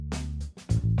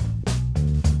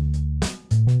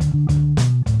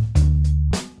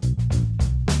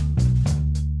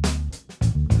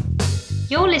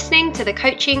listening to the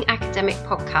Coaching Academic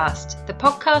Podcast, the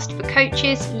podcast for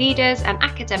coaches, leaders, and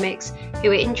academics who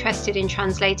are interested in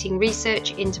translating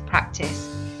research into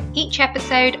practice. Each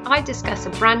episode, I discuss a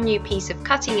brand new piece of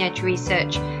cutting-edge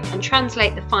research and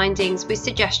translate the findings with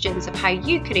suggestions of how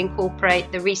you can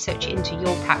incorporate the research into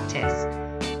your practice.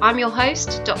 I'm your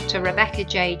host, Dr. Rebecca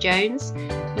J. Jones.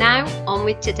 Now, on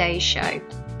with today's show.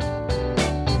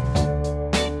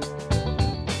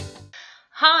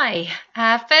 Hi,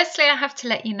 firstly I have to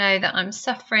let you know that I'm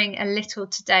suffering a little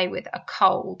today with a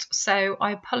cold, so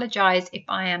I apologise if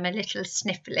I am a little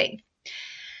sniffly.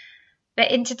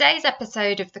 But in today's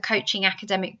episode of the Coaching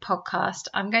Academic Podcast,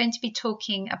 I'm going to be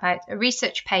talking about a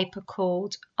research paper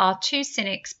called Are Two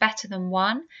Cynics Better Than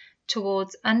One?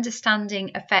 Towards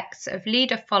Understanding Effects of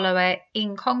Leader-Follower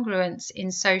Incongruence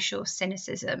in Social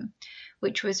Cynicism,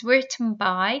 which was written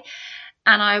by,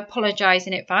 and I apologise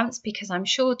in advance because I'm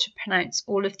sure to pronounce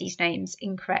all of these names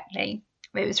incorrectly.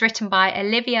 It was written by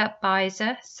Olivia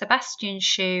Beiser, Sebastian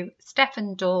Schuh,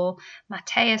 Stefan Dorr,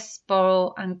 Matthias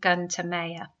Sporl and Gunter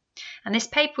Meyer. And this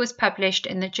paper was published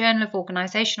in the Journal of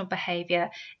Organisational Behaviour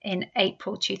in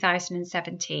April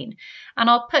 2017. And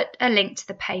I'll put a link to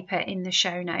the paper in the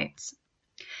show notes.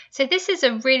 So this is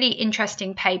a really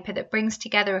interesting paper that brings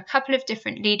together a couple of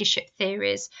different leadership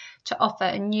theories to offer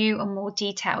a new and more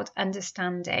detailed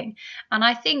understanding. And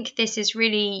I think this is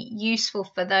really useful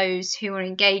for those who are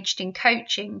engaged in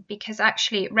coaching because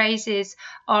actually it raises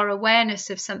our awareness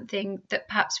of something that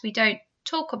perhaps we don't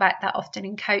talk about that often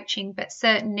in coaching, but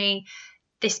certainly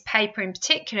this paper in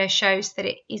particular shows that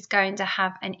it is going to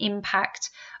have an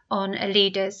impact on a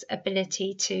leader's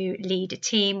ability to lead a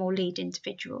team or lead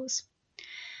individuals.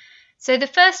 So the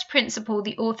first principle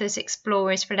the authors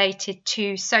explore is related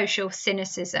to social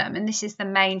cynicism, and this is the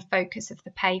main focus of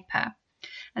the paper.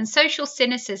 And social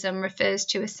cynicism refers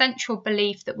to a central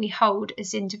belief that we hold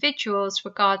as individuals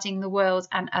regarding the world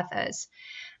and others.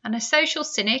 And a social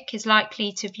cynic is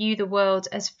likely to view the world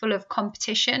as full of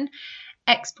competition,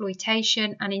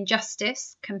 exploitation and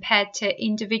injustice compared to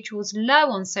individuals low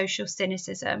on social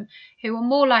cynicism who are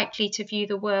more likely to view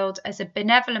the world as a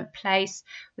benevolent place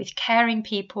with caring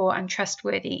people and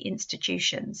trustworthy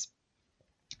institutions.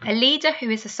 A leader who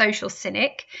is a social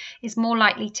cynic is more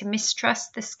likely to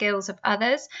mistrust the skills of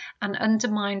others and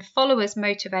undermine followers'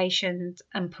 motivations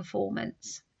and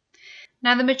performance.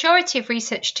 Now, the majority of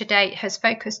research to date has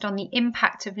focused on the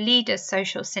impact of leaders'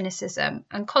 social cynicism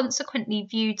and consequently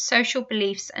viewed social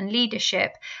beliefs and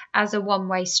leadership as a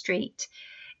one-way street.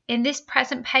 In this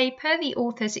present paper, the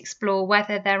authors explore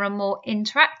whether there are more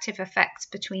interactive effects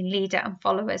between leader and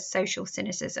followers' social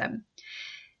cynicism.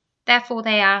 Therefore,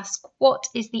 they ask, what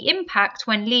is the impact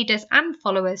when leaders and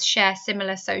followers share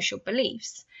similar social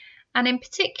beliefs? And in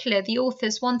particular, the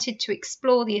authors wanted to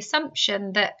explore the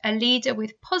assumption that a leader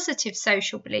with positive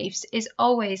social beliefs is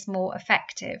always more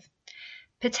effective.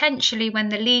 Potentially, when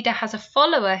the leader has a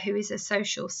follower who is a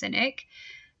social cynic,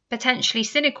 potentially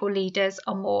cynical leaders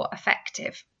are more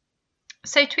effective.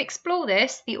 So to explore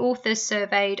this, the authors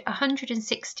surveyed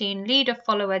 116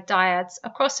 leader-follower dyads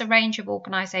across a range of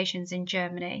organisations in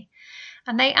Germany.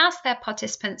 And they asked their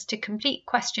participants to complete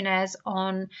questionnaires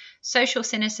on social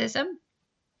cynicism,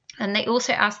 and they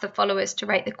also asked the followers to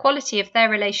rate the quality of their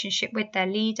relationship with their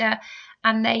leader,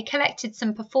 and they collected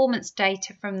some performance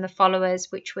data from the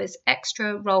followers, which was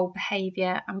extra role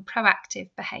behaviour and proactive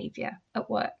behaviour at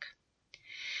work.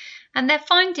 And their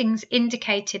findings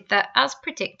indicated that, as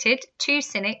predicted, two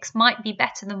cynics might be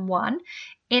better than one,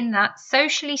 in that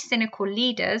socially cynical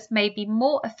leaders may be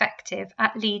more effective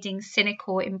at leading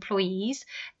cynical employees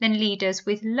than leaders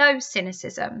with low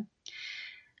cynicism.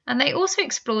 And they also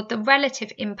explored the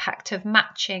relative impact of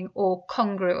matching or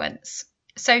congruence.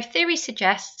 So theory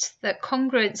suggests that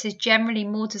congruence is generally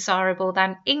more desirable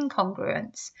than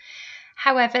incongruence.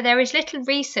 However, there is little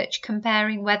research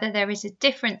comparing whether there is a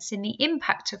difference in the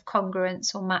impact of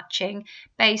congruence or matching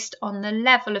based on the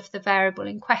level of the variable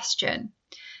in question.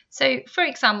 So, for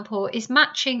example, is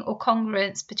matching or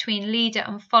congruence between leader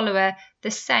and follower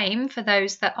the same for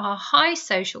those that are high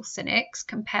social cynics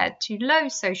compared to low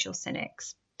social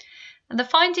cynics? And the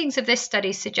findings of this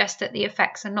study suggest that the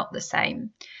effects are not the same.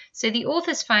 So the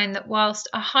authors found that whilst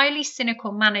a highly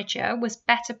cynical manager was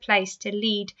better placed to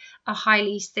lead a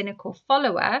highly cynical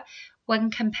follower,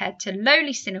 when compared to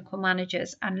lowly cynical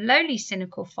managers and lowly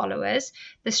cynical followers,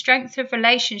 the strength of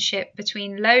relationship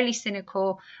between lowly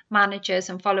cynical managers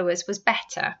and followers was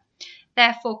better.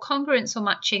 Therefore, congruence or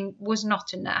matching was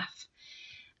not enough.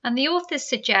 And the authors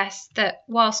suggest that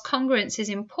whilst congruence is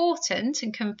important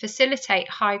and can facilitate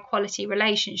high quality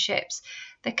relationships,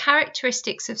 the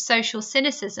characteristics of social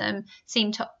cynicism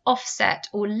seem to offset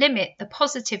or limit the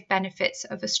positive benefits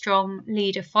of a strong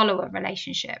leader-follower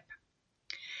relationship.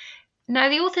 Now,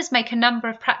 the authors make a number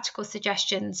of practical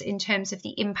suggestions in terms of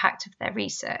the impact of their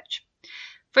research.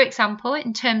 For example,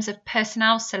 in terms of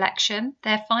personnel selection,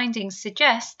 their findings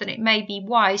suggest that it may be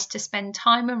wise to spend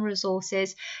time and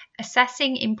resources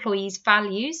assessing employees'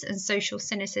 values and social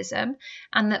cynicism,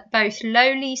 and that both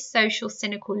lowly social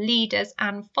cynical leaders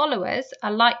and followers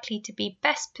are likely to be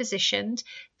best positioned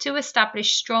to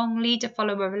establish strong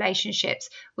leader-follower relationships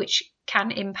which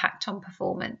can impact on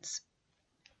performance.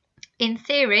 In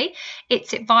theory,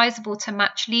 it's advisable to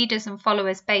match leaders and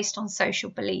followers based on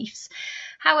social beliefs.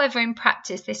 However, in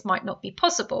practice, this might not be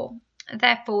possible.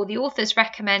 Therefore, the authors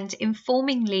recommend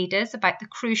informing leaders about the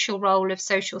crucial role of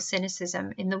social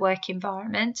cynicism in the work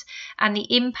environment and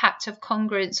the impact of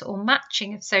congruence or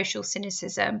matching of social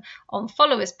cynicism on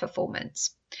followers'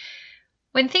 performance.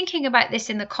 When thinking about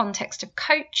this in the context of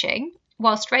coaching,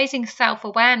 whilst raising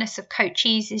self-awareness of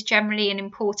coachees is generally an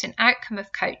important outcome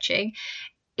of coaching,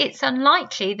 it's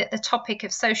unlikely that the topic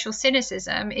of social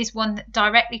cynicism is one that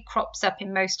directly crops up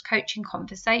in most coaching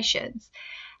conversations.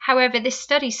 However, this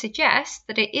study suggests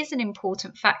that it is an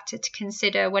important factor to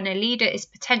consider when a leader is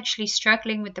potentially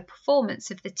struggling with the performance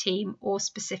of the team or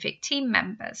specific team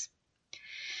members.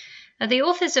 Now, the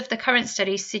authors of the current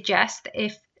study suggest that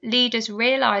if leaders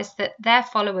realise that their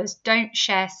followers don't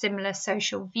share similar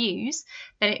social views,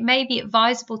 then it may be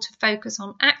advisable to focus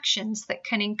on actions that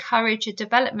can encourage a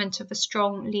development of a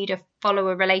strong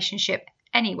leader-follower relationship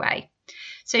anyway.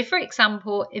 So, for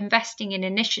example, investing in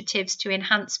initiatives to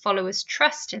enhance followers'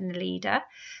 trust in the leader,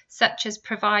 such as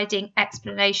providing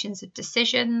explanations of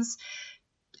decisions,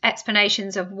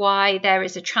 explanations of why there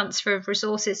is a transfer of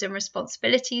resources and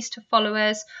responsibilities to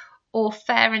followers, or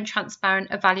fair and transparent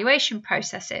evaluation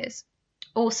processes.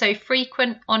 Also,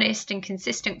 frequent, honest and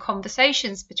consistent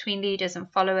conversations between leaders and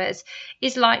followers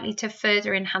is likely to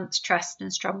further enhance trust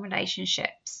and strong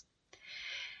relationships.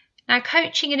 Now,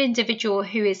 coaching an individual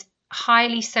who is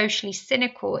highly socially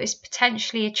cynical is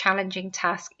potentially a challenging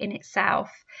task in itself.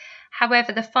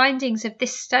 However, the findings of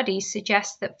this study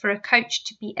suggest that for a coach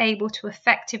to be able to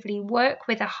effectively work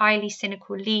with a highly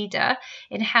cynical leader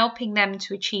in helping them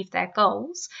to achieve their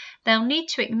goals, they'll need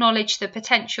to acknowledge the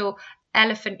potential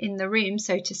elephant in the room,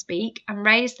 so to speak, and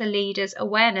raise the leader's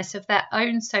awareness of their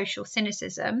own social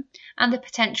cynicism and the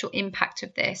potential impact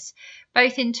of this,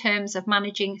 both in terms of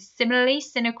managing similarly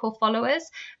cynical followers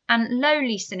and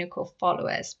lowly cynical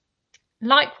followers.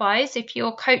 Likewise, if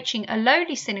you're coaching a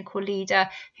lowly cynical leader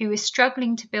who is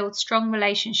struggling to build strong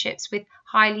relationships with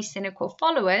highly cynical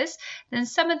followers, then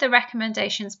some of the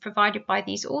recommendations provided by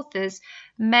these authors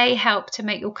may help to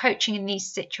make your coaching in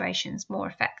these situations more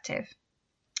effective.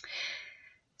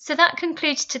 So that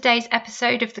concludes today's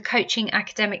episode of the Coaching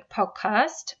Academic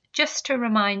Podcast. Just to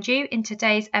remind you, in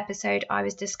today's episode, I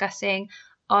was discussing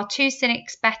Are Two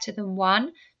Cynics Better Than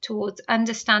One? Towards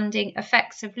understanding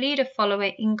effects of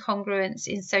leader-follower incongruence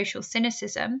in social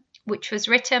cynicism, which was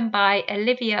written by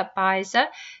Olivia Beiser,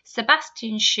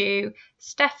 Sebastian Schuh,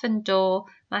 Stefan Dorr,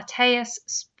 Matthias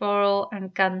Sporl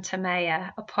and Gunter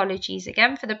Meyer. Apologies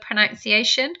again for the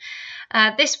pronunciation.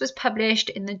 This was published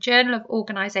in the Journal of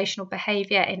Organisational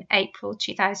Behaviour in April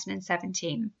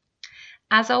 2017.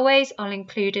 As always, I'll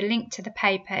include a link to the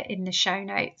paper in the show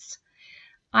notes.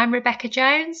 I'm Rebecca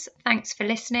Jones. Thanks for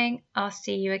listening. I'll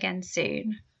see you again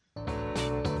soon.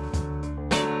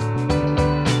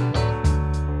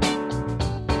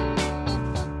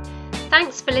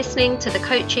 Thanks for listening to the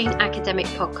Coaching Academic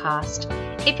Podcast.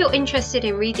 If you're interested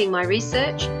in reading my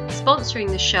research, sponsoring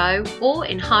the show, or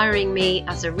in hiring me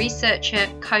as a researcher,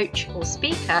 coach, or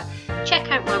speaker, check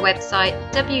out my website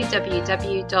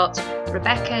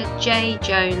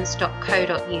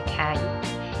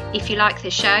www.rebeccajjones.co.uk. If you like the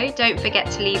show, don't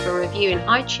forget to leave a review in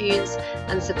iTunes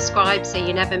and subscribe so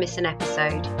you never miss an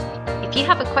episode. If you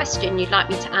have a question you'd like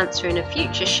me to answer in a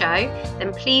future show,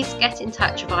 then please get in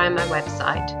touch via my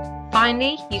website.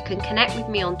 Finally, you can connect with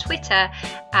me on Twitter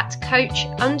at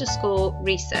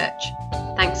coach_research.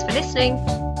 Thanks for listening.